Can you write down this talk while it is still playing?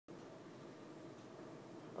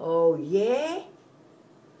Oh, yeah?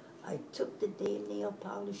 I took the damn nail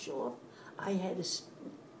polish off. I had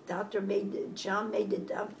John made the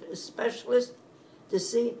doctor a specialist to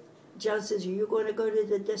see it. John says, are you going to go to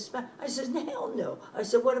the dispatch? I says, hell no. I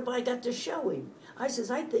said, what have I got to show him? I says,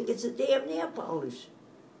 I think it's a damn nail polish.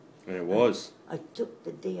 And it was. I took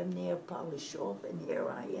the damn nail polish off, and here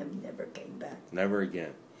I am, never came back. Never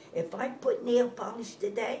again. If I put nail polish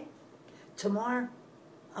today, tomorrow,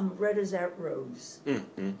 I'm red as that rose.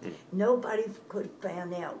 Nobody could have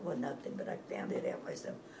found out, well, nothing, but I found it out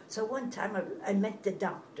myself. So one time I met the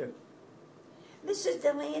doctor. Mrs.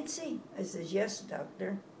 Delancey? I says, yes,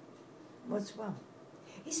 doctor. What's wrong?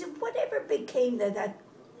 He said, whatever became that,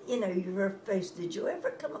 your face, did you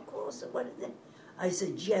ever come across it? What is it? I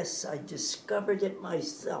said, yes, I discovered it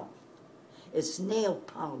myself. It's nail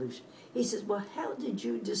polish. He says, well, how did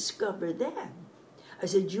you discover that? I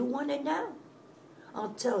said, you want to know?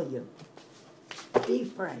 I'll tell you. Be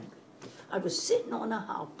frank. I was sitting on a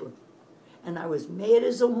hopper, and I was mad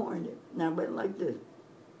as a hornet, and I went like this.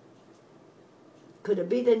 Could it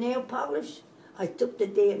be the nail polish? I took the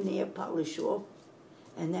damn nail polish off,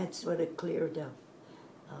 and that's what it cleared up.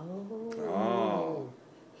 Oh.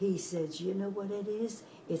 He says, you know what it is?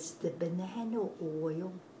 It's the banana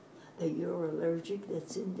oil that you're allergic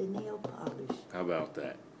that's in the nail polish. How about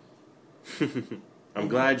that? I'm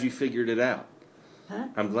glad you figured it out. Huh?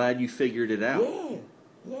 I'm glad you figured it out.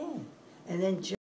 Yeah. And then